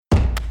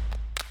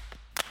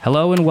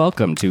Hello and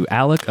welcome to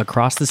ALEC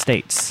Across the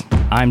States.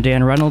 I'm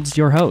Dan Reynolds,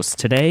 your host.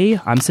 Today,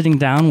 I'm sitting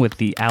down with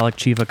the ALEC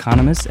Chief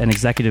Economist and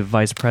Executive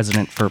Vice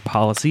President for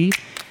Policy,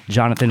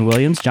 Jonathan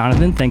Williams.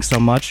 Jonathan, thanks so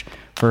much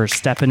for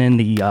stepping in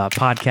the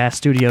podcast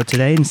studio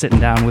today and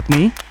sitting down with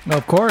me. Well,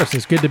 of course.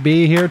 It's good to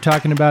be here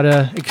talking about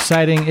an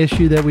exciting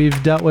issue that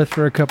we've dealt with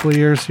for a couple of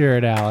years here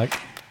at ALEC.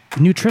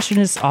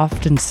 Nutritionists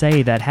often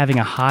say that having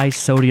a high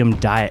sodium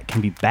diet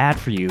can be bad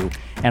for you,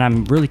 and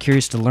I'm really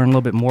curious to learn a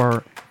little bit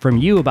more from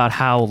you about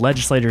how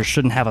legislators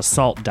shouldn't have a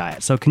salt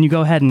diet. So can you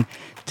go ahead and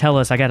tell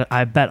us?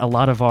 I bet a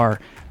lot of our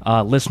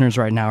listeners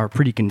right now are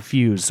pretty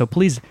confused. So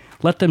please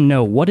let them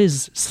know, what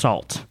is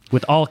SALT,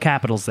 with all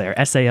capitals there,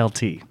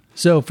 S-A-L-T.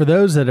 So for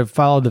those that have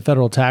followed the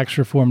federal tax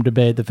reform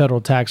debate, the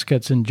Federal Tax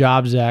Cuts and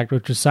Jobs Act,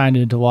 which was signed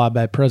into law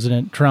by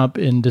President Trump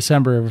in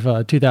December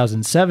of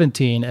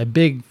 2017, a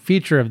big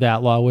feature of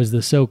that law was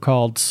the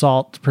so-called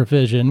SALT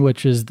provision,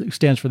 which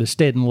stands for the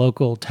state and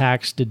local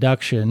tax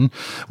deduction,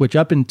 which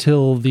up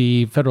until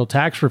the federal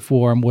tax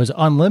reform was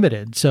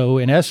unlimited. So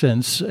in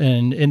essence,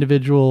 an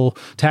individual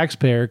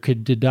taxpayer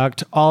could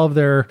deduct all of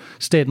their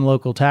state and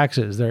local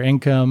taxes, their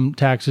income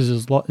taxes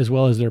as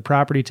well as their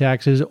property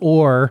taxes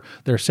or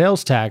their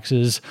sales taxes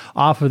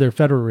off of their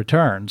federal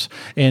returns.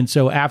 And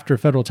so after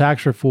federal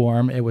tax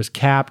reform, it was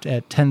capped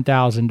at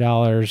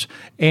 $10,000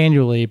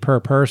 annually per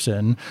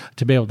person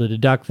to be able to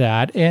deduct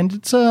that. And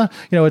it's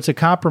a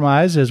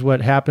compromise, is what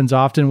happens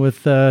often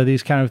with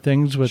these kind of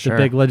things with the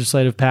big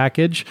legislative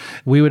package.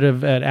 We would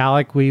have at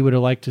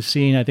ALEC, liked to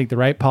see, I think the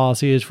right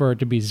policy is for it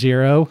to be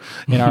zero.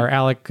 And our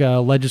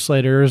ALEC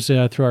legislators,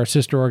 through our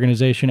sister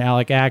organization,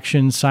 ALEC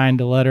Action,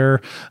 signed a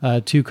letter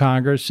to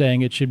Congress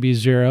saying it should be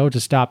zero to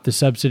stop the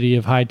subsidy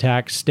of high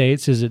tax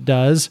states as it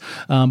does.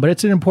 But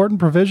it's an important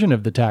provision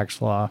of the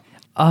tax law.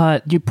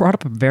 You brought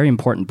up a very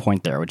important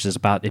point there, which is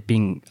about it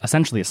being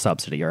essentially a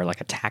subsidy or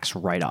like a tax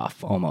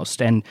write-off almost.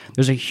 And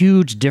there's a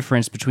huge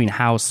difference between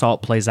how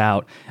SALT plays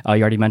out. You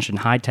already mentioned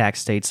high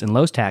tax states and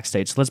low tax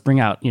states. Let's bring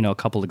out, a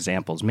couple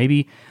examples,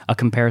 maybe a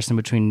comparison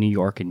between New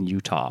York and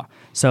Utah.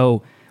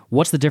 So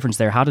what's the difference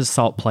there? How does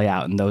SALT play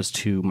out in those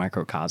two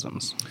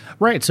microcosms?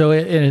 Right. So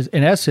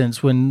in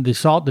essence, when the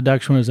SALT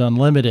deduction was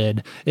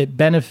unlimited, it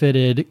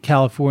benefited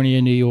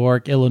California, New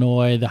York,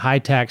 Illinois, the high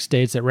tax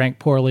states that rank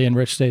poorly in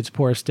rich states,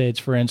 poor states,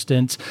 for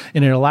instance,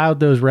 and it allowed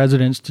those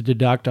residents to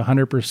deduct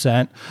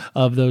 100%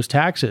 of those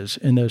taxes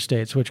in those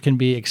states, which can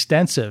be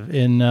extensive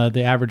in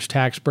the average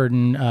tax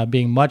burden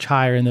being much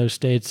higher in those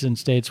states than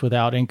states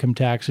without income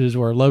taxes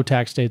or low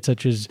tax states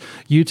such as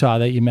Utah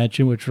that you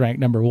mentioned, which ranked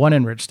number one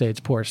in rich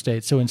states, poor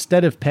states. So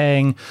instead of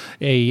paying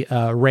a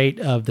rate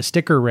of the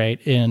sticker rate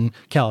in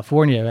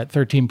California at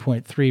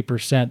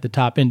 13.3%, the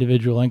top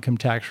individual income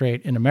tax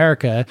rate in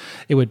America,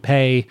 it would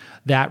pay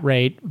that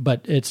rate,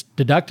 but it's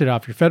deducted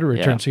off your federal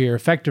return. Yeah. So your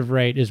effective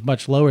rate is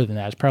much lower than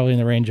that. It's probably in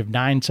the range of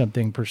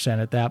 9%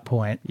 at that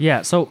point.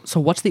 Yeah. So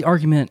what's the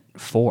argument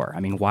for? I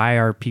mean, why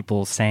are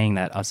people saying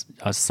that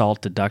a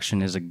SALT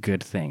deduction is a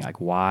good thing?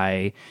 Like,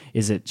 why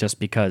is it just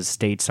because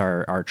states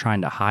are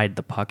trying to hide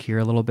the puck here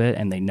a little bit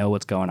and they know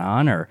what's going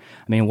on? Or,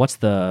 I mean, what's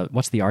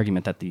the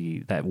argument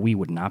that we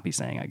would not be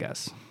saying, I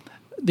guess?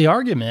 The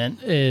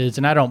argument is,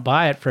 and I don't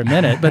buy it for a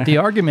minute, but the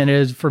argument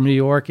is from New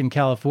York and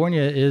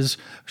California is,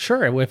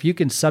 sure, if you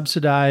can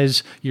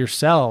subsidize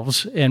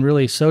yourselves and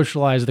really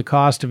socialize the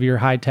cost of your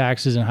high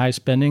taxes and high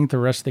spending to the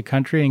rest of the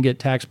country and get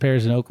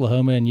taxpayers in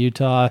Oklahoma and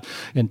Utah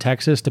and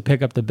Texas to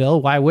pick up the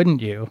bill, why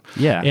wouldn't you?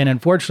 Yeah. And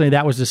unfortunately,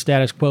 that was the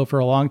status quo for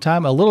a long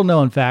time. A little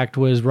known fact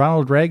was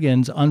Ronald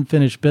Reagan's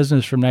unfinished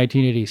business from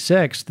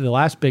 1986, the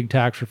last big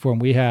tax reform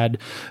we had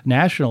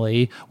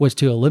nationally, was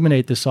to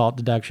eliminate the SALT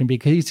deduction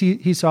because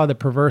he saw the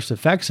perverse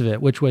effects of it,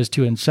 which was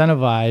to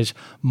incentivize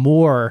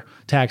more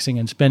taxing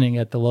and spending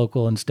at the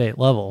local and state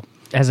level.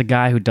 As a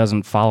guy who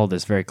doesn't follow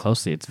this very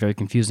closely, it's very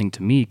confusing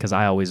to me because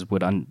I always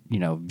would,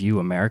 view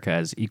America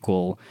as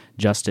equal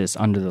justice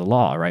under the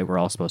law, right? We're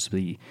all supposed to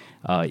be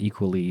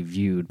equally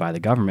viewed by the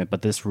government,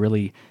 but this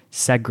really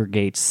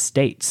segregates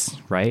states,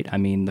 right? I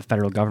mean, the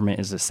federal government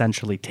is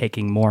essentially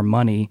taking more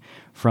money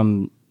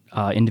from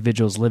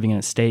individuals living in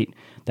a state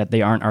that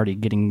they aren't already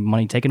getting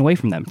money taken away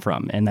from them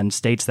from. And then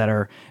states that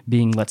are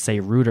being, let's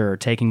say, ruder,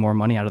 taking more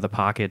money out of the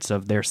pockets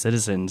of their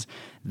citizens,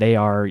 they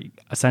are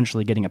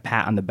essentially getting a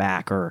pat on the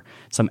back or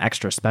some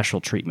extra special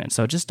treatment.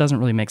 So it just doesn't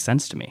really make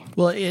sense to me.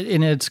 Well,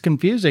 and it's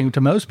confusing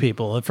to most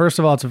people. First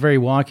of all, it's a very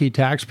wonky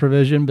tax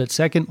provision, but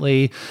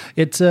secondly,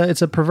 it's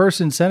a perverse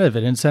incentive.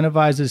 It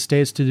incentivizes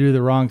states to do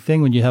the wrong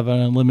thing when you have an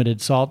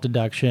unlimited SALT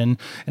deduction,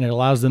 and it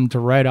allows them to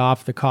write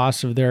off the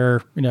costs of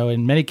their,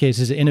 in many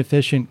cases,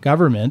 inefficient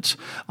governments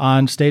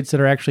on states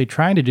that are actually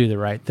trying to do the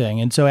right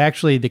thing. And so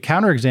actually the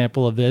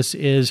counterexample of this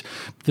is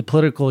the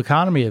political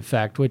economy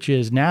effect, which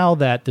is now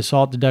that the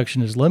SALT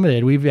deduction is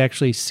limited, we've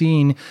actually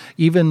seen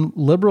even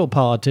liberal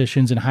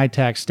politicians in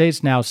high-tax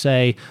states now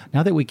say,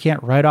 now that we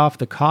can't write off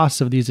the costs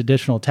of these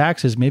additional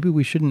taxes, maybe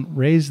we shouldn't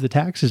raise the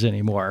taxes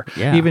anymore.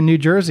 Yeah. Even New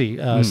Jersey,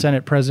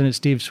 Senate President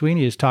Steve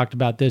Sweeney has talked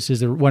about this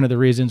as one of the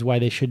reasons why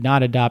they should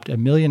not adopt a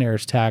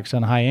millionaire's tax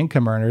on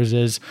high-income earners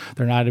is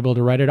they're not able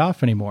to write it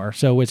off anymore.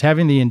 So was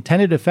having the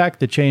intended effect,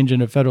 the change in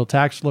a federal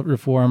tax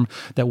reform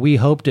that we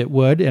hoped it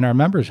would and our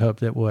members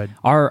hoped it would.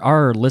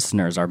 Our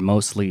listeners are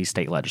mostly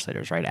state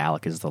legislators, right?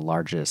 ALEC is the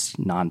largest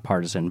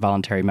nonpartisan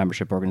voluntary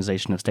membership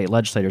organization of state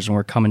legislators, and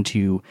we're coming to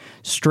you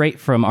straight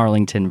from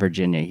Arlington,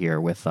 Virginia here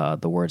with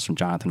the words from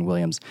Jonathan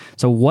Williams.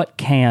 So what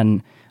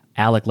can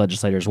ALEC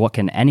legislators, what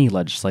can any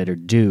legislator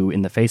do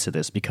in the face of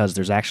this? Because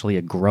there's actually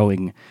a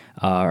growing,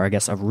 or I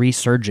guess a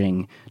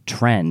resurging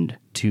trend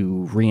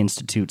to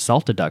reinstitute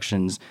SALT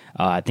deductions.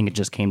 I think it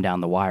just came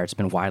down the wire. It's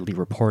been widely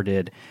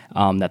reported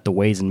that the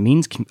Ways and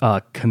Means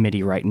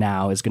Committee right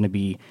now is going to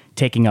be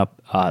taking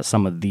up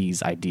some of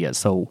these ideas.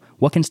 So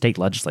what can state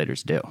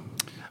legislators do?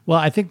 Well,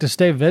 I think to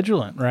stay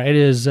vigilant, right,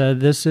 is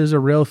this is a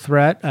real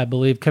threat, I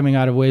believe, coming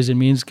out of Ways and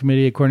Means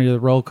Committee, according to the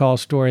roll call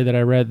story that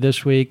I read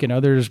this week and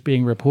others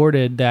being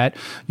reported that,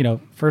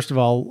 first of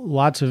all,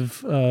 lots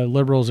of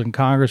liberals in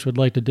Congress would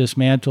like to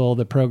dismantle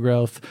the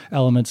pro-growth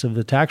elements of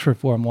the tax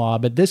reform law.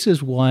 But this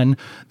is one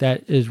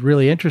that is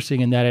really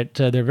interesting in that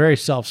they're very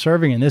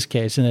self-serving in this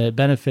case, and that it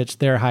benefits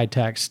their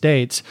high-tax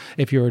states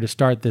if you were to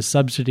start this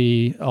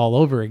subsidy all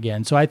over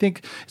again. So I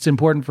think it's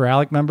important for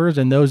ALEC members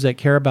and those that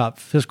care about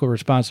fiscal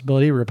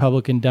responsibility,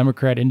 Republican,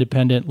 Democrat,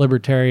 Independent,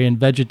 Libertarian,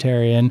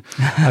 Vegetarian,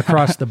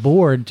 across the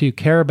board, to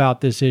care about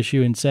this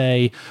issue and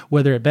say,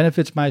 whether it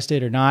benefits my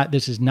state or not,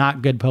 this is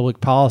not good public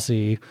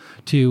policy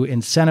to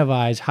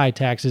incentivize high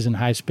taxes and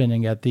high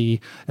spending at the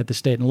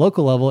state and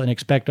local level and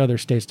expect other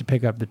states to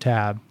pick up the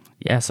tab.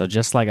 Yeah, so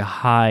just like a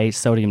high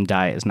sodium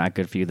diet is not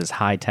good for you, this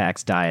high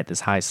tax diet,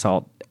 this high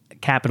salt,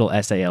 capital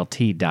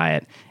SALT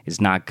diet is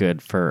not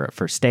good for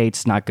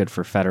states, not good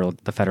for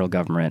the federal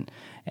government.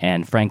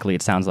 And frankly,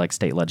 it sounds like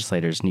state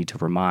legislators need to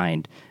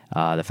remind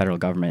the federal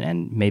government,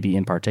 and maybe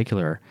in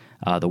particular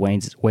the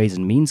Ways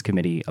and Means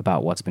Committee,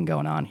 about what's been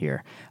going on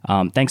here.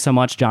 Thanks so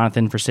much,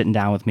 Jonathan, for sitting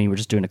down with me. We're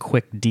just doing a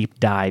quick deep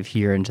dive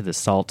here into the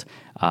SALT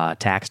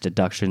tax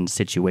deduction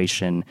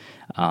situation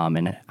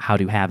and how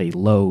to have a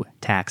low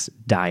tax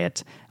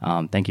diet.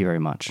 Thank you very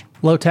much.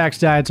 Low tax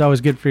diet's always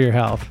good for your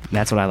health.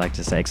 That's what I like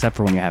to say, except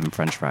for when you're having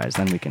French fries.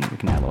 Then we can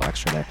add a little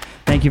extra there.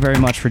 Thank you very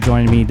much for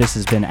joining me. This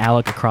has been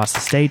ALEC Across the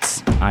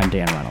States. I'm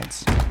Dan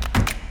Reynolds.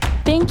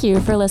 Thank you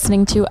for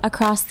listening to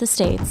Across the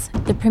States,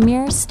 the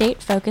premier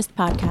state-focused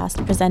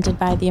podcast presented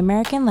by the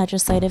American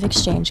Legislative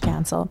Exchange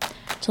Council.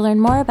 To learn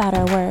more about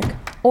our work,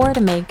 or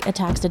to make a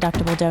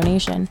tax-deductible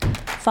donation,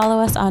 follow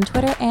us on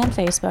Twitter and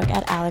Facebook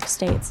at ALEC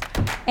States,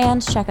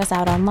 and check us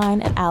out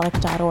online at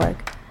alec.org.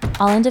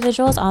 All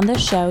individuals on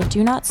this show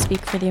do not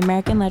speak for the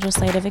American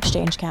Legislative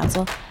Exchange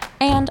Council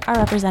and are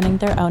representing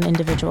their own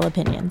individual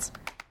opinions.